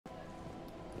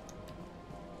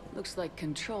Looks like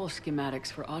control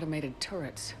schematics for automated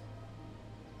turrets.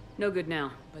 No good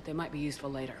now, but they might be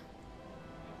useful later.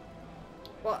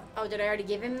 Well, oh, did I already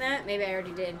give him that? Maybe I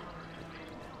already did.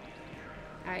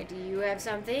 Alright, do you have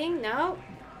something? No?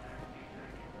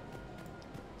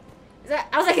 Is that,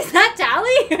 I was like, is that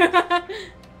Tally?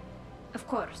 Of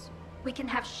course. We can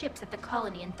have ships at the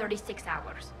colony in 36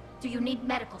 hours. Do you need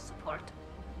medical support?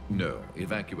 No,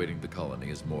 evacuating the colony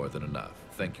is more than enough.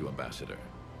 Thank you, Ambassador.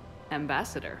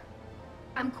 Ambassador?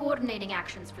 I'm coordinating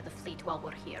actions for the fleet while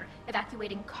we're here.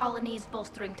 Evacuating colonies,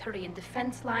 bolstering Turian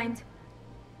defense lines.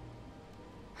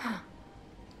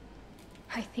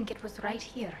 I think it was right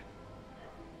here.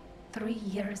 3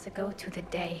 years ago to the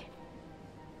day.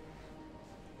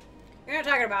 You're not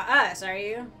talking about us, are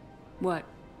you? What?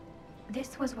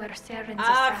 This was where Saren's Okay.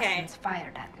 assassins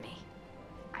fired at me.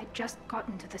 I'd just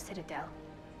gotten to the Citadel.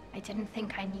 I didn't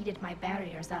think I needed my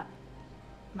barriers up.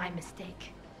 My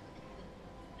mistake.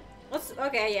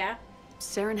 Okay, yeah.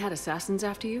 Saren had assassins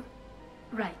after you?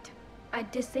 Right. I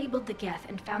disabled the Geth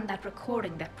and found that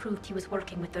recording that proved he was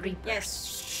working with the Reapers.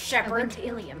 Yes, I went Shepard. to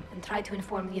Ilium and tried to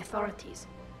inform the authorities,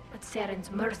 but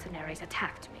Saren's mercenaries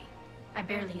attacked me. I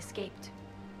barely escaped.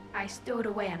 I stowed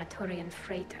away on a Turian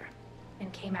freighter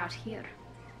and came out here.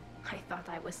 I thought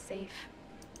I was safe.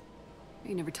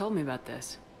 You never told me about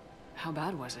this. How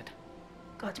bad was it?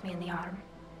 Got me in the arm.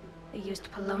 They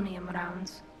used polonium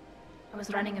rounds. I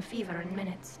was running a fever in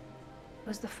minutes. It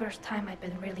was the first time I'd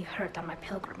been really hurt on my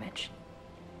pilgrimage.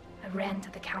 I ran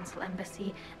to the council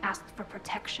embassy, asked for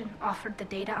protection, offered the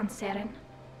data on Saren.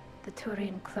 The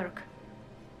Turian clerk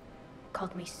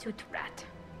called me soot rat.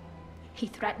 He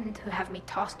threatened to have me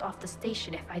tossed off the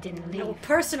station if I didn't leave. No,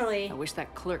 personally. I wish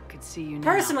that clerk could see you now.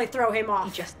 Personally throw him off.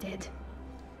 He just did.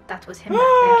 That was him back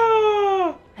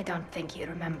there. I don't think he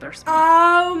remembers me.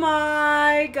 Oh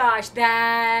my gosh,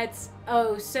 that's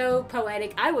so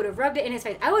poetic. I would have rubbed it in his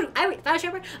face. I would, if I was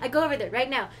Shepard, I'd go over there right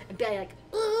now and be like,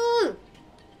 ooh.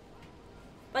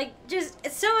 Like, just,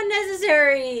 it's so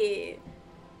unnecessary.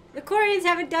 The Quarians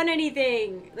haven't done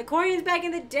anything. The Quarians back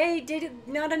in the day did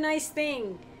not a nice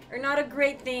thing. Or not a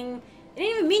great thing. They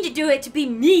didn't even mean to do it to be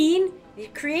mean. They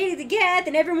created the Geth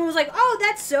and everyone was like, oh,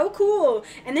 that's so cool.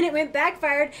 And then it went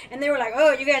backfired and they were like,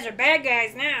 oh, you guys are bad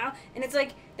guys now. And it's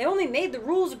like, they only made the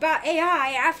rules about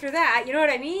AI after that. You know what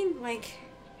I mean? Like,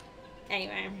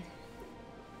 anyway.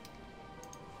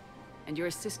 And you're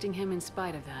assisting him in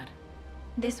spite of that.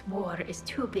 This war is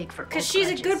too big for Because she's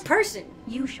a good person.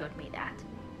 You showed me that.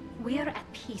 We're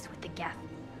at peace with the Geth.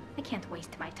 I can't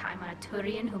waste my time on a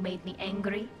Turian who made me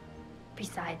angry.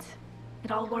 Besides,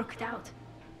 it all worked out.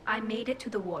 I made it to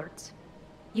the wards.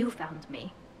 You found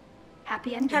me.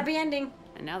 Happy ending. Happy ending.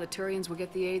 And now the Turians will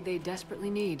get the aid they desperately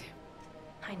need.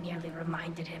 I nearly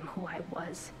reminded him who I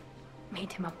was.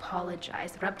 Made him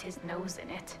apologize, rubbed his nose in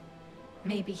it.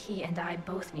 Maybe he and I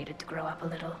both needed to grow up a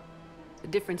little. The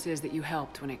difference is that you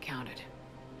helped when it counted.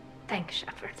 Thanks,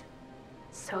 Shepard.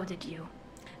 So did you.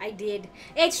 I did.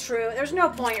 It's true. There's no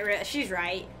point. She's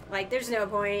right. Like, there's no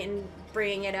point in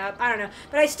bringing it up. I don't know.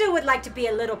 But I still would like to be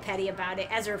a little petty about it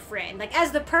as her friend. Like,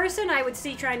 as the person, I would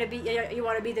see trying to be, you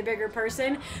want to be the bigger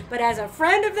person. But as a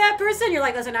friend of that person, you're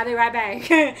like, listen, I'll be right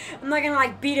back. I'm not going to,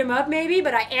 like, beat him up, maybe,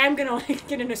 but I am going to, like,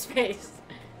 get in his face.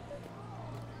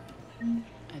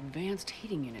 Advanced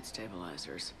heating unit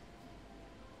stabilizers.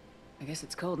 I guess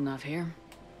it's cold enough here.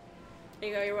 There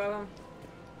you go. You're welcome.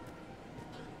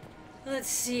 Let's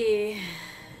see.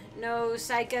 No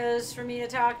psychos for me to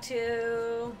talk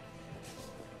to.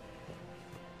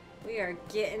 We are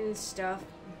getting stuff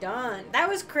done. That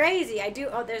was crazy.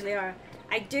 Oh, there they are.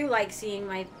 I do like seeing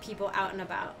my people out and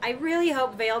about. I really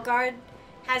hope Veilguard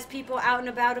has people out and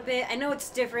about a bit. I know it's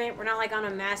different. We're not like on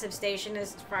a massive station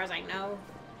as far as I know.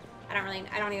 I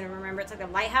don't even remember. It's like a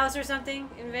lighthouse or something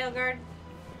in Veilguard.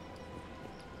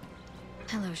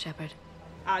 Hello, Shepard.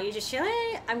 Oh, you just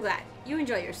chilling? I'm glad. You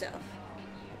enjoy yourself.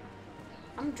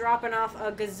 I'm dropping off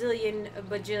a gazillion, a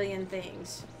bajillion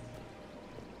things.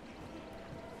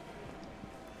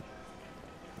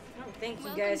 I don't think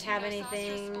you guys have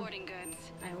anything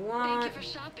I want. Thank you for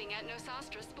shopping at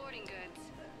Nosastra Sporting Goods.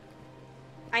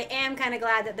 I am kind of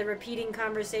glad that the repeating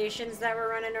conversations that were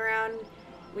running around,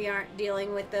 we aren't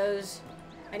dealing with those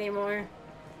anymore.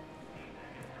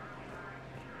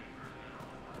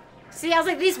 See, I was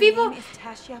like, these people,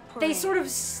 they sort of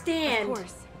stand. Of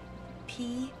course.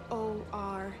 P-O-R-A-E.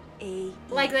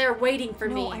 Like they're waiting for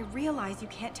me. No, I realize you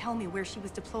can't tell me where she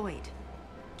was deployed.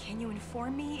 Can you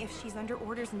inform me if she's under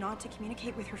orders not to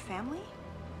communicate with her family?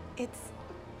 It's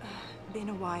been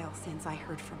a while since I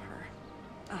heard from her.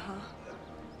 Uh-huh.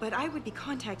 But I would be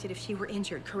contacted if she were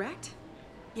injured, correct?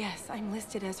 Yes, I'm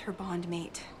listed as her bond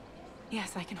mate.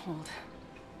 Yes, I can hold.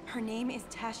 Her name is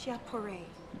Tasha Poré.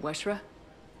 Weshra,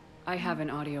 I have an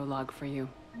audio log for you.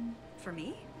 For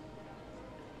me?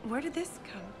 Where did this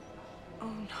come? Oh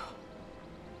no.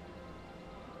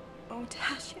 Oh,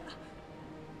 Tasha.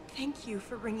 Thank you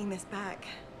for bringing this back.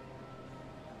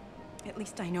 At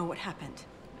least I know what happened.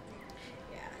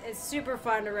 Yeah, it's super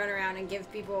fun to run around and give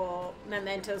people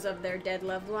mementos of their dead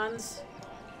loved ones.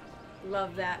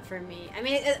 Love that for me. I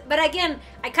mean, but again,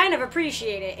 I kind of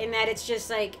appreciate it in that it's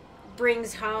just like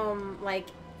brings home like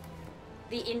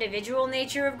the individual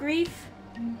nature of grief.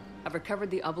 I've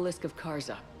recovered the obelisk of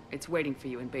Karza. It's waiting for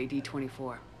you in Bay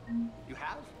D24. You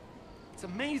have? It's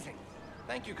amazing.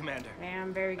 Thank you, Commander. Yeah,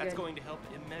 I'm very good. That's going to help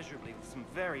immeasurably with some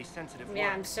very sensitive work.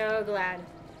 Yeah, I'm so glad.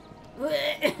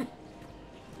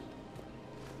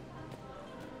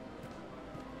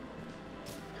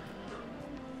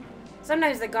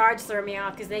 Sometimes the guards throw me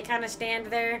off because they kind of stand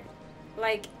there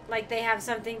like they have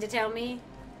something to tell me.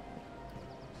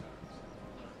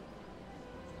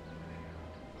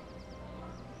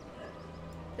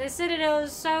 The Citadel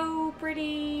is so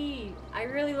pretty. I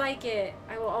really like it.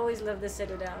 I will always love the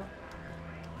Citadel.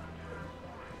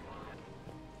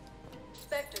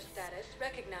 Spectre status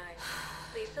recognized.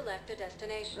 Please select a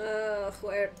destination.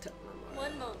 Where?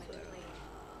 One moment, please.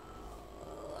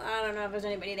 I don't know if there's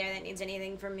anybody there that needs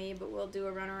anything from me, but we'll do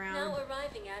a run around. Now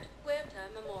arriving at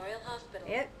Huerta Memorial Hospital.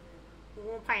 Yep.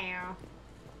 Pow.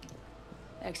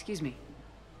 Excuse me.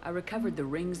 I recovered the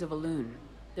Rings of Elune.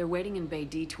 They're waiting in Bay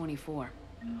D24.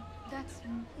 That's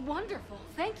wonderful.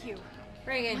 Thank you.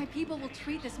 Bring it. My people will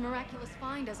treat this miraculous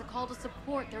find as a call to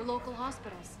support their local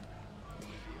hospitals.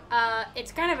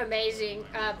 It's kind of amazing.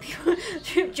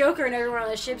 Joker and everyone on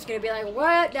the ship's gonna be like,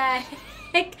 what the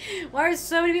heck? Why are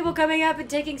so many people coming up and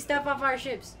taking stuff off our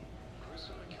ships?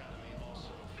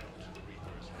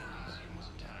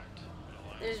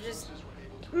 There's just...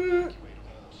 It'll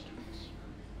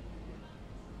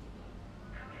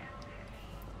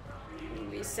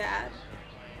be sad.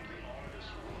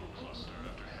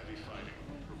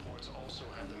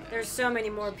 There's so many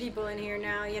more people in here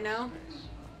now, you know?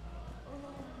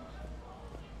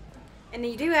 And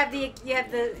you do have the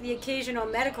occasional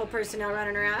medical personnel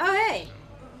running around. Oh, hey!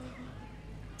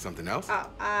 Something else? Oh,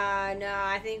 no,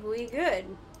 I think we good.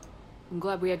 I'm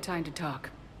glad we had time to talk.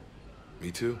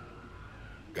 Me too.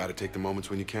 Gotta take the moments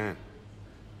when you can.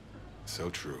 So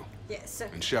true. Yes,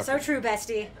 And Shepard, so true,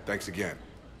 bestie. thanks again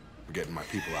for getting my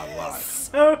people out alive.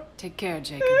 So... Take care,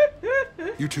 Jacob.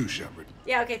 You too, Shepard.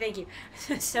 Yeah, okay, thank you.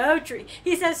 So true.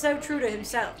 He says so true to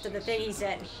himself, to the thing he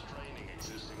said.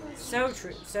 So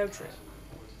true, so true.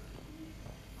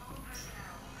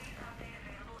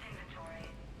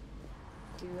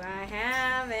 Do I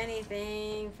have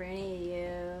anything for any of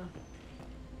you?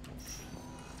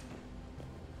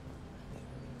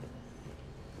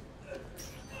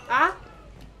 Ah?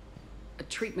 A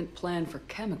treatment plan for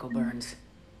chemical burns.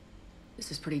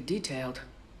 This is pretty detailed.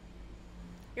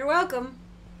 You're welcome.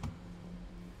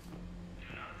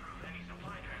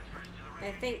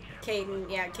 I think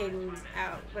Caden's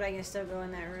out, but I can still go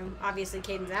in that room. Obviously,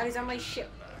 Caden's out. He's on my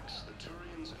ship.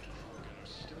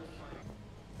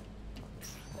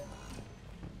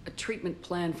 A treatment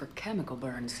plan for chemical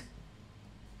burns.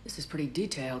 This is pretty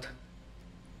detailed.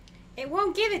 It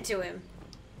won't give it to him.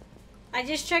 I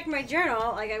just checked my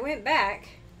journal, like I went back.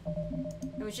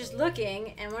 I was just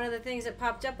looking, and one of the things that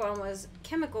popped up on was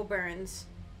chemical burns.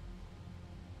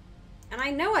 And I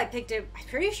know I picked up, I'm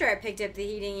pretty sure I picked up the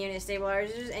heating unit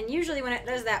stabilizers, and usually when it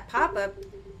does that pop-up,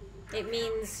 it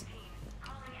means...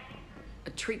 A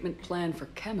treatment plan for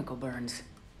chemical burns.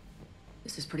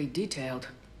 This is pretty detailed.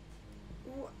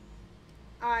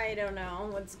 I don't know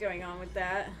what's going on with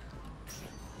that.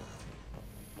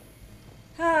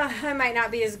 I might not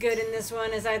be as good in this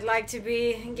one as I'd like to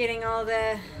be, getting all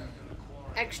the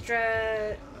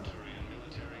extra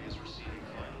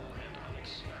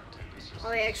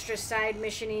side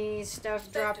mission-y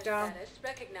stuff dropped off.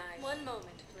 Recognized. One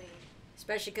moment, please.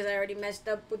 Especially because I already messed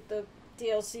up with the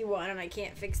DLC one and I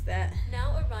can't fix that.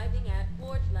 Now arriving at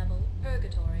ward level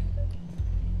purgatory.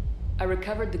 I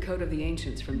recovered the Code of the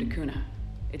Ancients from Dakuna.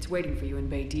 It's waiting for you in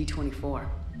Bay D24.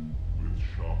 With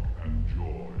shock and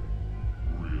joy.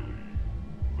 Really,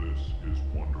 this is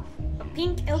wonderful. A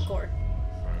pink Elcor.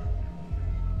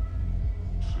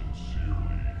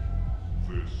 Sincerely,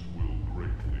 this will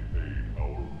greatly aid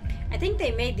our... I think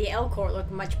they made the Elcor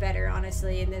look much better,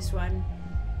 honestly, in this one.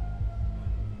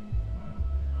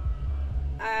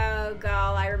 Oh,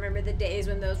 God, I remember the days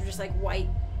when those were just like white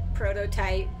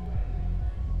prototype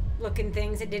looking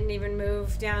things that didn't even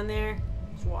move down there.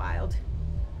 It's wild.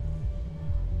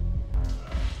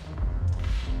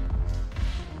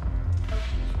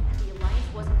 The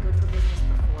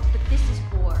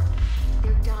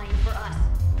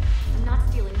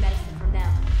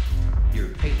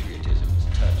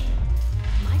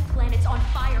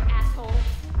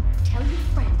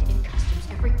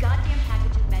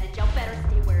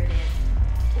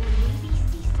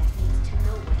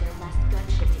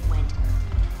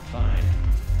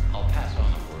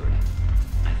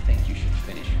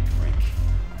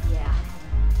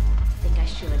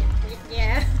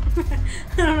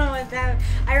don't know what that...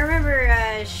 I remember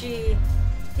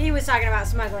he was talking about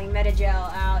smuggling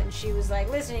Metagel out, and she was like,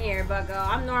 listen here, bucko,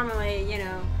 I'm normally, you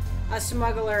know, a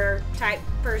smuggler type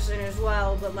person as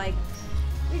well, but like,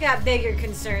 we got bigger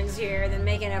concerns here than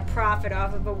making a profit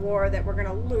off of a war that we're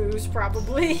gonna lose,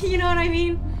 probably. You know what I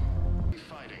mean?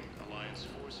 Fighting Alliance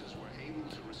forces were able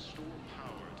to restore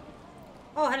power to...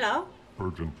 Oh, hello.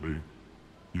 Urgently,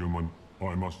 human,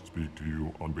 I must speak to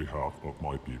you on behalf of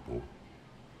my people.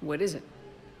 What is it?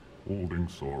 Holding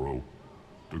sorrow,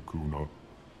 Dakuna,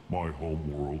 my home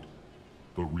world.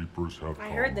 The Reapers have come.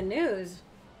 I heard the news.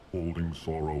 Holding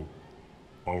sorrow,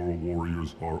 our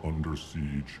warriors are under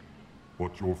siege,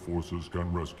 but your forces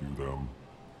can rescue them.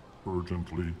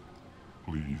 Urgently,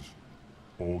 please.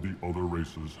 All the other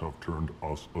races have turned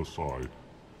us aside.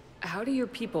 How do your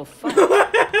people fight?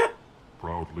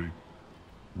 Proudly,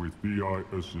 with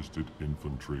VI-assisted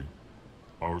infantry.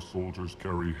 Our soldiers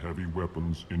carry heavy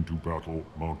weapons into battle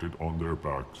mounted on their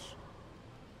backs.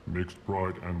 Mixed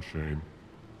pride and shame,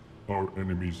 our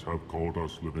enemies have called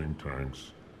us living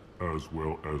tanks, as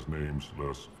well as names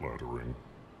less flattering.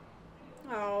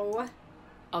 Oh.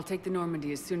 I'll take the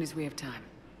Normandy as soon as we have time.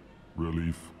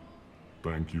 Relief.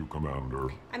 Thank you, Commander.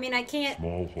 I mean, I can't...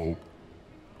 Small hope.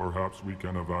 Perhaps we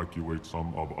can evacuate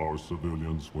some of our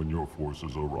civilians when your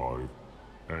forces arrive.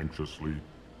 Anxiously,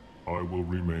 I will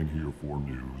remain here for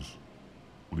news.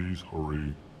 Please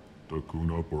hurry.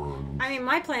 Dakuna burns. I mean,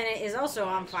 my planet is also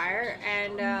on fire,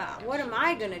 and what am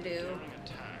I gonna do?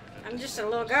 I'm just a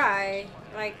little guy.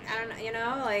 Like, I don't know, you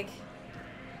know, like...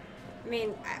 I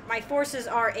mean, my forces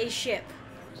are a ship.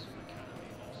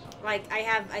 Like, I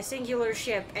have a singular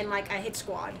ship and, like, a hit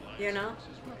squad, you know?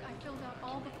 Look, I filled out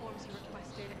all the forms you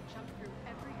requested and jumped through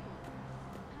every hoop.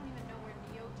 I don't even know where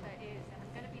Nyota is, and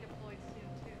I'm gonna be deployed soon,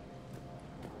 too.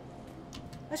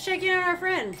 Let's check in on our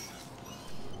friend.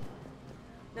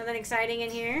 Nothing exciting in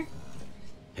here?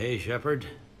 Hey, Shepard.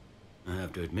 I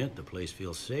have to admit, the place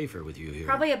feels safer with you here.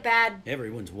 Probably a bad...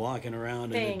 Everyone's walking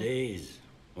around thing. in a daze.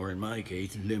 Or in my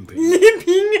case, limping.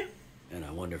 Limping? And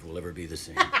I wonder if we'll ever be the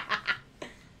same.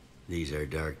 These are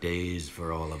dark days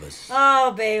for all of us.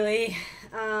 Oh, Bailey.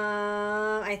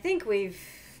 I think we've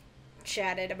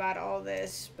chatted about all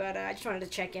this, but I just wanted to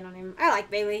check in on him. I like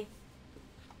Bailey.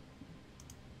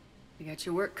 You got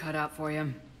your work cut out for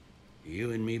you.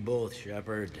 You and me both,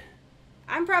 Shepard.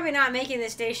 I'm probably not making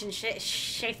this station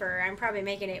safer. I'm probably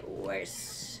making it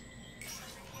worse.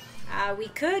 We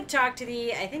could talk to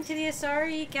the, I think to the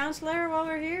Asari counselor while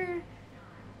we're here.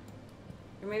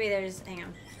 Or maybe there's, hang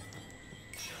on.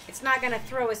 It's not gonna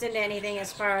throw us into anything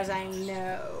as far as I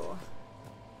know.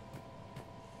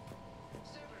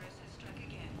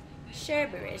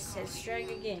 Cerberus has struck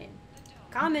again.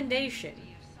 Commendation.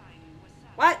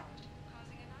 What?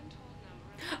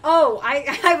 Oh,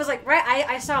 I was like, right,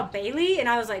 I saw Bailey and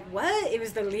I was like, what? It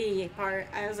was the Lee part.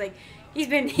 I was like, he's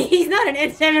not an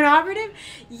N7 operative?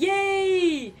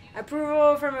 Yay!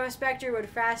 Approval from a Spectre would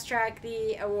fast track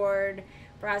the award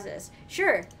process.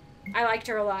 Sure. I liked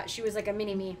her a lot. She was like a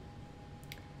mini-me.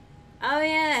 Oh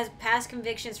yeah, has past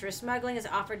convictions for smuggling, has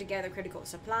offered to gather critical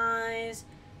supplies.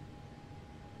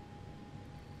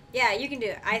 Yeah, you can do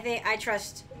it. I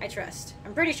trust.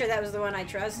 I'm pretty sure that was the one I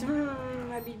trust.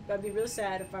 I'd be real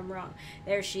sad if I'm wrong.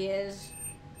 There she is.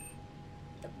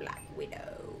 The Black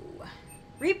Widow.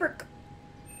 Reaper.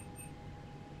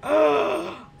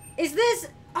 Oh! Is this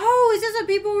what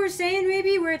people were saying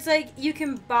maybe? Where it's like you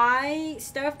can buy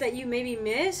stuff that you maybe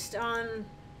missed on...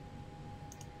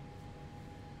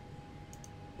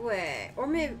 Wait, or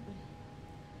maybe...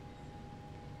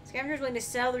 Scavenger's willing to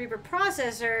sell the Reaper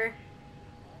processor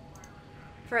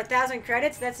for 1,000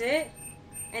 credits, that's it?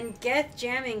 And Geth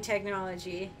jamming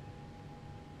technology.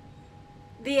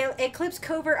 The Eclipse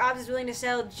Covert Ops is willing to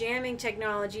sell jamming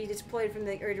technology deployed from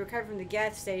the, or recovered from the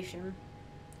Geth station.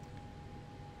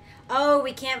 Oh,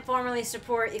 we can't formally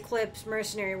support Eclipse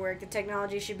mercenary work. The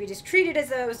technology should be just treated as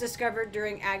though it was discovered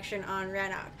during action on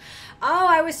Rannoch. Oh,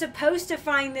 I was supposed to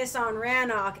find this on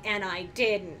Rannoch, and I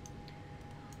didn't.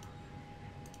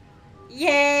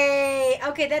 Yay!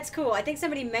 Okay, that's cool. I think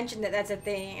somebody mentioned that that's a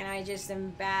thing, and I just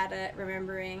am bad at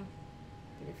remembering.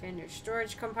 Defender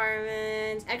storage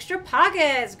compartments. Extra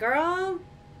pockets, girl!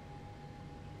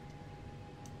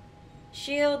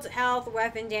 Shields, health,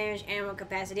 weapon damage, ammo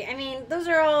capacity. I mean, those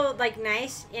are all, like,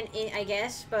 nice, in I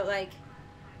guess, but, like...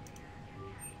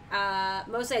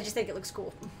 mostly I just think it looks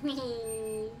cool.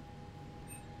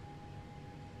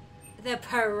 The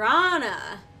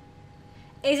Piranha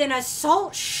is an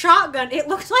assault shotgun. It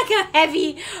looks like a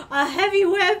heavy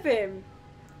weapon.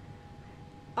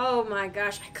 Oh my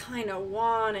gosh, I kind of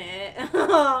want it.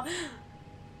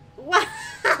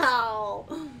 Wow.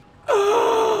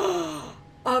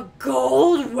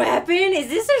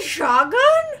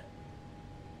 shotgun?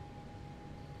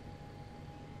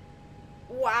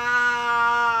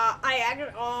 Wow.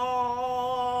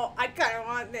 I kind of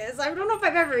want this. I don't know if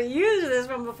I've ever used this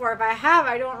one before. If I have,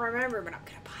 I don't remember, but I'm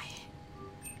gonna buy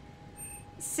it.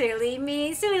 Silly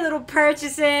me. Silly little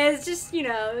purchases. Just, you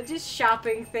know, just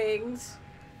shopping things.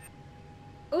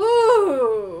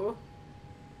 Ooh.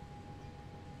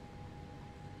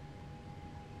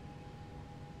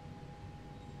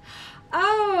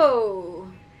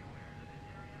 Oh.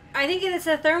 I think it's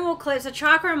a thermal clip. So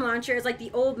chakram launcher is like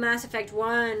the old Mass Effect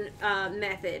 1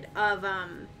 method of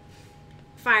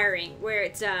firing, where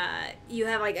it's you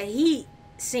have like a heat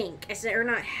sink. Or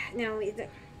not, no,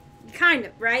 kind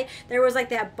of, right? There was like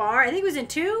that bar. I think it was in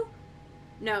 2.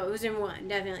 No, it was in 1,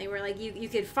 definitely. Where like you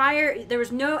could fire. There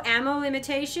was no ammo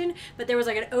limitation, but there was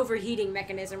like an overheating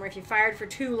mechanism where if you fired for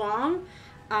too long,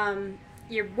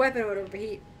 your weapon would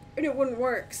overheat and it wouldn't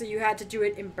work. So you had to do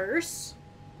it in bursts.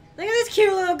 Look at this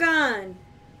cute little gun.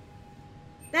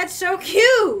 That's so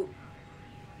cute.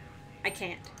 I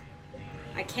can't.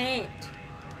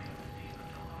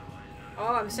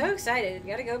 Oh, I'm so excited.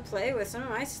 Gotta go play with some of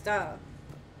my stuff.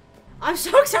 I'm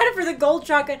so excited for the gold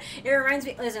shotgun. It reminds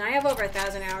me, listen, I have over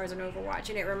 1,000 hours in Overwatch,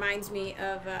 and it reminds me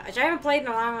of, which I haven't played in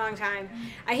a long, long time.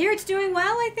 I hear it's doing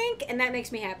well, I think, and that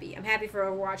makes me happy. I'm happy for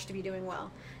Overwatch to be doing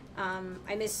well.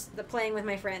 I miss the playing with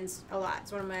my friends a lot.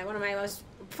 It's one of my most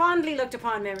fondly looked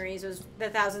upon memories was the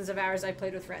thousands of hours I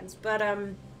played with friends. But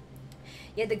you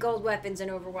had the gold weapons in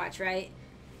Overwatch, right?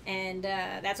 And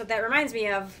that's what that reminds me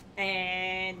of.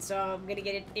 And so I'm gonna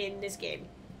get it in this game.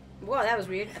 Whoa, that was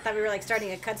weird. I thought we were like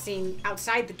starting a cutscene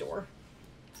outside the door.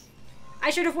 I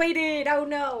should have waited. Oh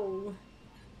no.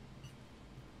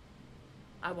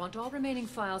 I want all remaining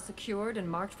files secured and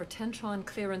marked for Tentron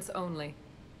clearance only.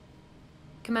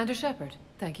 Commander Shepard,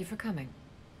 thank you for coming.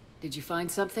 Did you find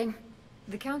something?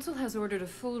 The Council has ordered a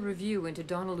full review into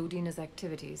Donald Udina's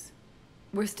activities.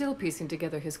 We're still piecing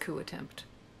together his coup attempt.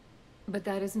 But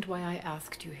that isn't why I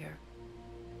asked you here.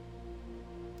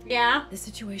 Yeah? The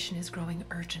situation is growing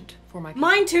urgent for my people.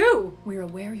 Mine too! We're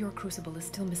aware your crucible is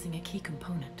still missing a key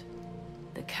component.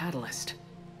 The catalyst.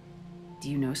 Do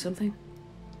you know something?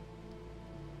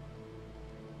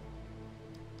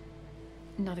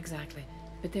 Not exactly,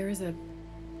 but there is a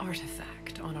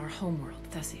artifact on our homeworld,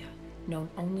 Thessia, known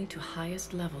only to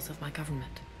highest levels of my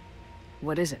government.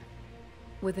 What is it?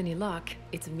 With any luck,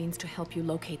 it's a means to help you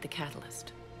locate the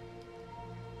catalyst.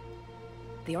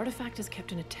 The artifact is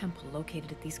kept in a temple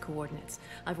located at these coordinates.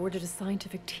 I've ordered a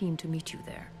scientific team to meet you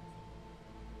there.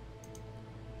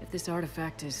 If this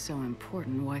artifact is so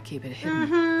important, why keep it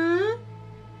hidden?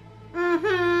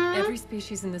 Every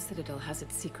species in the Citadel has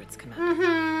its secrets,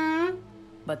 Commander.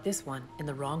 But this one, in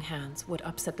the wrong hands, would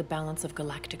upset the balance of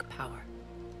galactic power.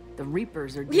 The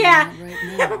Reapers are doing that right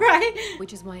now. Right?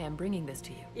 Which is why I'm bringing this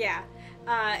to you. Yeah.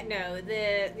 No,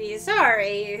 the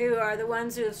Asari, who are the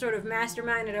ones who have sort of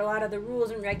masterminded a lot of the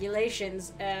rules and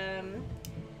regulations, are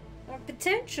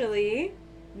potentially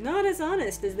not as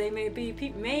honest as they may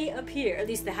appear, at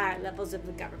least the higher levels of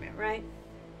the government, right?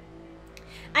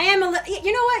 I am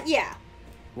you know what? Yeah.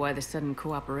 Why the sudden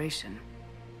cooperation?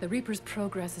 The Reaper's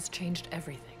progress has changed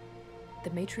everything.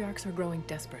 The matriarchs are growing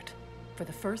desperate. For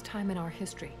the first time in our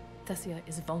history, Thessia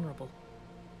is vulnerable.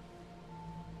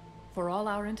 For all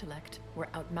our intellect, we're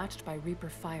outmatched by Reaper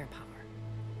firepower.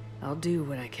 I'll do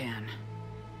what I can.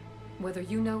 Whether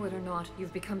you know it or not,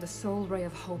 you've become the sole ray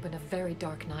of hope in a very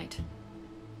dark night.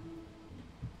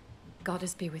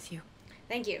 Goddess be with you.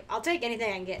 Thank you. I'll take anything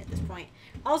I can get at this point.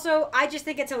 Also, I just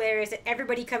think it's hilarious that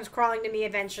everybody comes crawling to me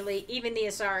eventually, even the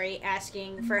Asari,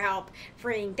 asking for help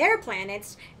freeing their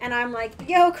planets. And I'm like,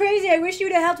 yo, crazy, I wish you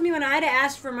would have helped me when I had to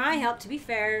ask for my help. To be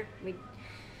fair,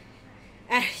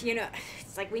 you know,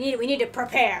 it's like we need to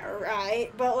prepare,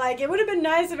 right? But like, it would have been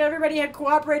nice if everybody had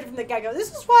cooperated from the get-go.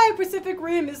 This is why Pacific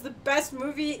Rim is the best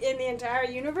movie in the entire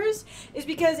universe, is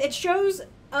because it shows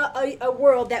a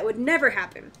world that would never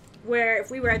happen. Where if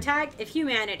we were attacked, if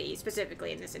humanity,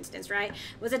 specifically in this instance, right,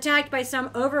 was attacked by some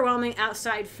overwhelming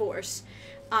outside force,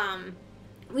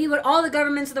 all the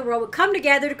governments of the world would come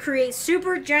together to create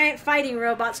super giant fighting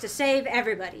robots to save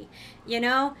everybody, you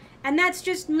know? And that's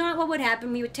just not what would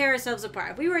happen. We would tear ourselves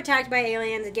apart. If we were attacked by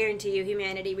aliens, I guarantee you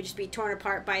humanity would just be torn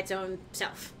apart by its own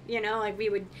self, you know? Like, we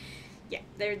would... Yeah,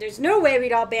 there's no way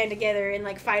we'd all band together and,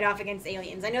 like, fight off against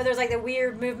aliens. I know there's, like, the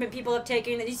weird movement people have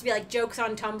taken that used to be, like, jokes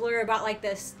on Tumblr about, like,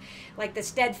 this, like, the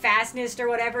steadfastness or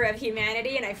whatever of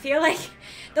humanity, and I feel like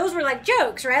those were, like,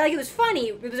 jokes, right? Like, it was funny.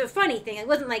 It was a funny thing. It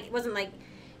wasn't like,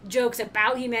 jokes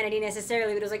about humanity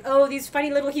necessarily, but it was like, oh, these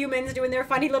funny little humans doing their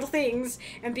funny little things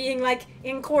and being like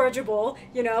incorrigible,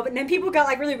 you know. But then people got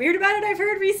like really weird about it, I've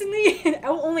heard recently.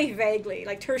 Only vaguely,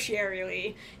 like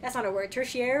tertiarily. That's not a word.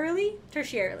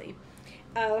 Tertiarily.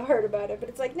 I've heard about it, but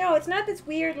it's like, no, it's not this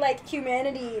weird like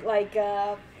humanity like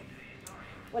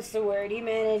what's the word?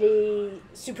 Humanity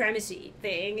supremacy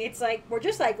thing. It's like we're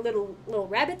just like little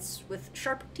rabbits with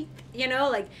sharp teeth, you know,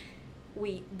 like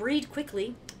we breed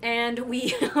quickly and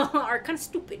we are kind of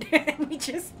stupid and we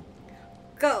just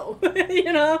go,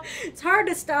 you know. It's hard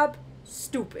to stop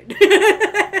stupid.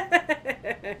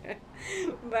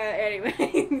 But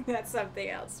anyway, that's something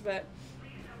else. But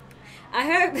I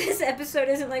hope this episode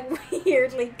isn't like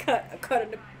weirdly cut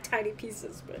into tiny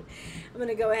pieces, but I'm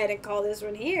gonna go ahead and call this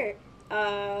one here.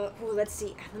 Let's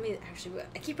see. Let me actually.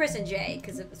 I keep pressing J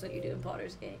because that's what you do in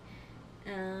Baldur's Gate.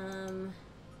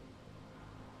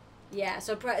 Yeah.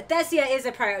 So Thessia is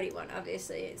a priority one.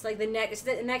 Obviously, it's like the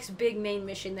next big main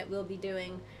mission that we'll be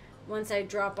doing. Once I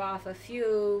drop off a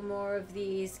few more of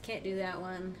these, can't do that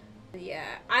one.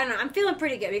 Yeah, I don't know. I'm feeling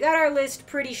pretty good. We got our list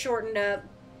pretty shortened up.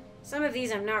 Some of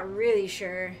these I'm not really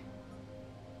sure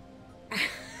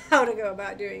how to go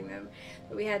about doing them.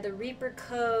 But we had the Reaper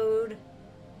Code.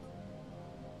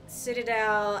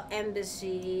 Citadel,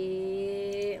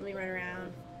 Embassy. Let me run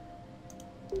around.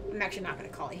 I'm actually not going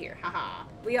to call it here. Haha.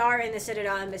 We are in the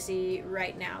Citadel Embassy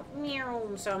right now.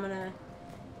 So I'm going to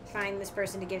find this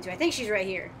person to give to. I think she's right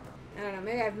here. I don't know.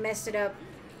 Maybe I've messed it up.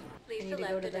 Please I need to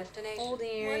go to the destination.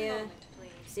 holding area. Moment,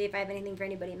 see if I have anything for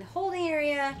anybody in the holding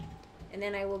area. And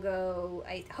then I will go,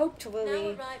 I hope to now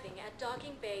Lily arriving at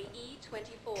docking bay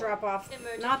E24. drop off,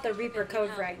 Emergency not the Reaper human Code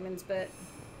help. fragments, but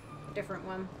a different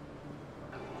one.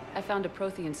 I found a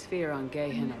Prothean sphere on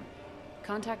Gehinnom.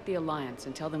 Contact the Alliance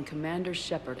and tell them Commander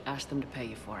Shepard asked them to pay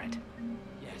you for it.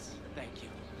 Yes, thank you.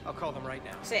 I'll call them right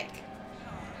now. Sick.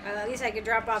 At least I could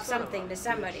drop off something to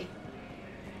somebody.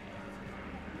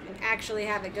 And actually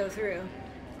have it go through.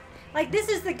 Like, this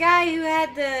is the guy who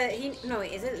had the... No,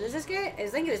 wait, is this guy? I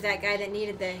think it was that guy that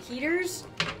needed the heaters.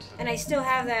 And I still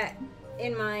have that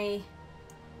in my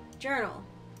journal.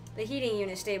 The heating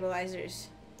unit stabilizers.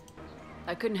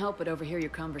 I couldn't help but overhear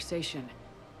your conversation.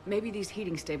 Maybe these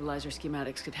heating stabilizer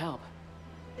schematics could help.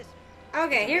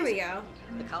 Okay, here we go.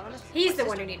 The colonists? He's the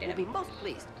one who needed will him. be most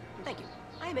pleased. Thank you.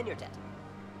 I am in your debt.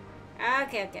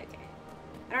 Okay.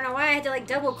 I don't know why I had to, like,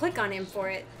 double-click on him for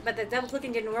it. But the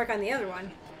double-clicking didn't work on the other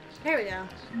one. There we go.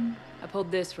 I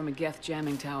pulled this from a Geth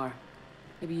jamming tower.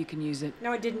 Maybe you can use it.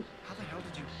 No, it didn't. How the hell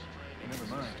did you... Hey,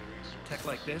 never mind. Tech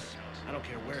like this, I don't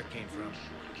care where it came from.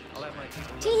 I'll have my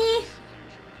people... Tee-hee!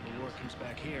 When the war comes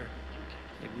back here,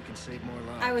 maybe we can save more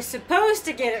lives. I was supposed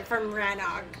to get it from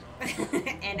Rannog.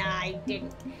 And I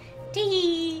didn't.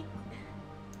 Tee-hee!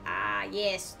 Ah,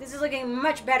 yes. This is looking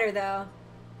much better, though.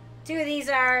 Two of these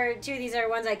are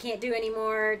ones I can't do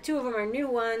anymore. Two of them are new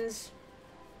ones.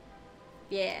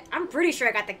 Yeah, I'm pretty sure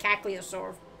I got the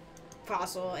Cancleosaur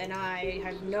fossil, and I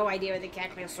have no idea what the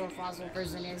Cancleosaur fossil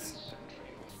person is.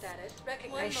 Status I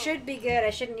recognized. should be good. I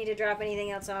shouldn't need to drop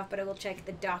anything else off, but I will check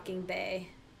the docking bay.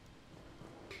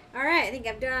 Alright, I think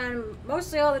I've done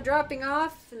mostly all the dropping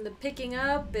off and the picking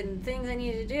up and things I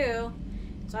need to do.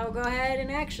 So I will go ahead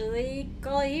and actually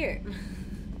call it here.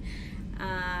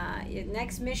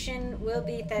 Next mission will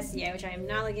be Thessia, which I am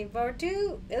not looking forward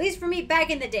to. At least for me back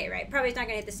in the day, right? Probably it's not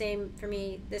going to hit the same for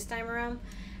me this time around.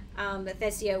 But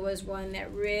Thessia was one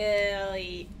that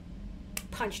really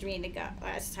punched me in the gut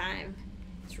last time.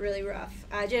 It's really rough.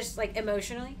 Just like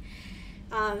emotionally.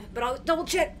 But I'll double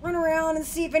check, run around, and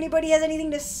see if anybody has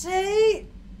anything to say.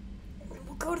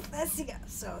 We'll go to Thessia.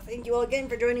 So thank you all again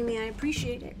for joining me. I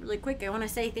appreciate it. Really quick, I want to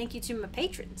say thank you to my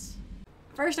patrons.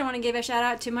 First, I want to give a shout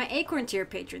out to my Acorn tier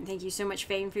patron. Thank you so much,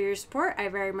 Fane, for your support. I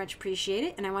very much appreciate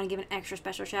it. And I want to give an extra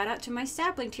special shout out to my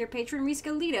Sapling tier patron,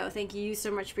 Riscalito. Thank you so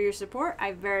much for your support.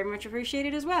 I very much appreciate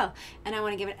it as well. And I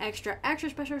want to give an extra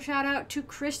special shout out to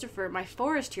Christopher, my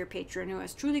Forest tier patron, who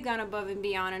has truly gone above and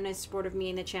beyond in his support of me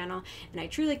and the channel. And I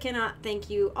truly cannot thank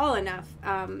you all enough.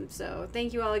 So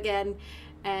thank you all again.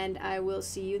 And I will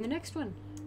see you in the next one.